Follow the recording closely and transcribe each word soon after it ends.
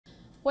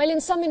Well,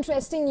 in some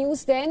interesting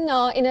news then,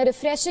 in a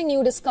refreshing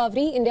new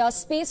discovery, India's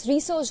Space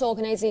Research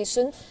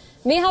Organization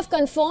may have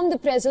confirmed the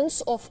presence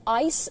of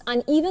ice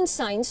and even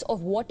signs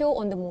of water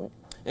on the moon.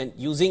 And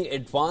using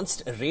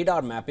advanced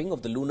radar mapping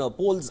of the lunar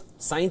poles,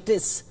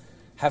 scientists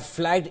have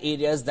flagged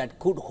areas that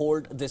could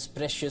hold this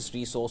precious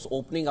resource,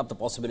 opening up the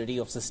possibility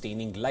of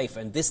sustaining life.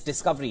 And this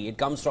discovery, it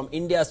comes from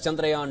India's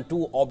Chandrayaan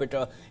 2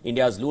 orbiter,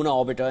 India's lunar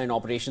orbiter in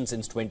operation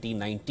since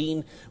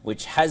 2019,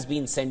 which has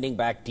been sending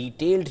back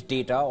detailed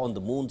data on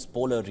the moon's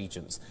polar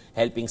regions,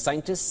 helping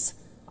scientists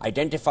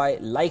identify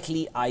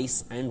likely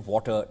ice and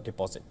water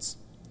deposits.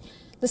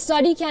 The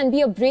study can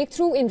be a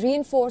breakthrough in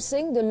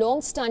reinforcing the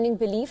long-standing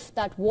belief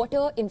that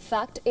water, in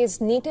fact,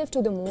 is native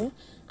to the moon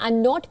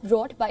and not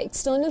brought by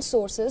external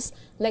sources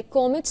like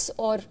comets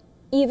or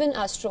even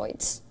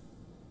asteroids.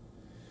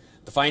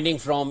 The finding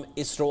from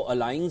ISRO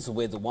aligns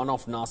with one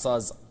of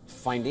NASA's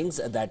findings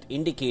that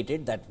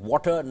indicated that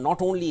water not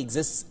only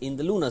exists in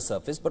the lunar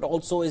surface but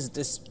also is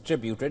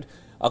distributed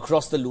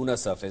across the lunar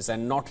surface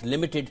and not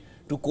limited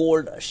to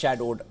cold,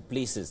 shadowed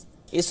places.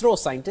 ISRO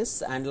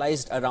scientists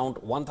analyzed around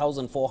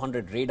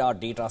 1,400 radar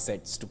data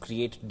sets to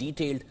create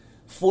detailed,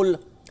 full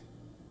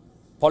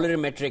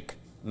polarimetric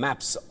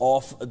maps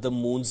of the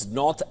moon's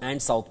north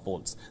and south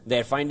poles.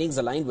 Their findings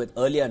aligned with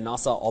earlier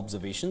NASA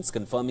observations,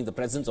 confirming the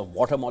presence of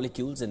water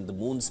molecules in the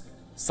moon's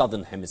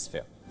southern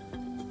hemisphere.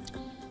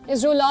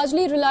 ISRO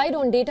largely relied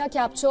on data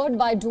captured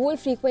by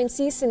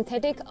dual-frequency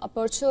synthetic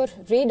aperture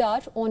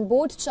radar on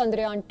board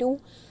Chandrayaan 2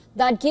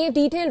 that gave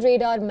detailed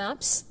radar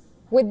maps.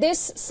 With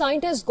this,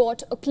 scientists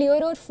got a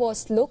clearer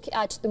first look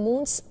at the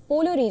moon's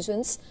polar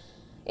regions,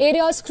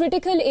 areas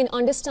critical in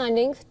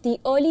understanding the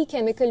early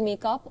chemical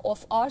makeup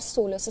of our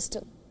solar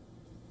system.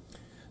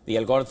 The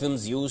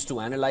algorithms used to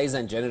analyze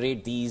and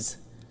generate these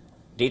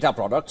data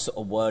products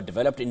were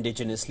developed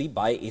indigenously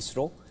by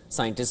ISRO.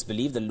 Scientists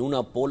believe the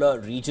lunar polar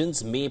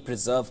regions may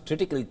preserve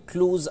critical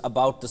clues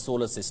about the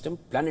solar system,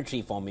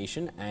 planetary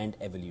formation and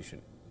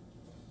evolution.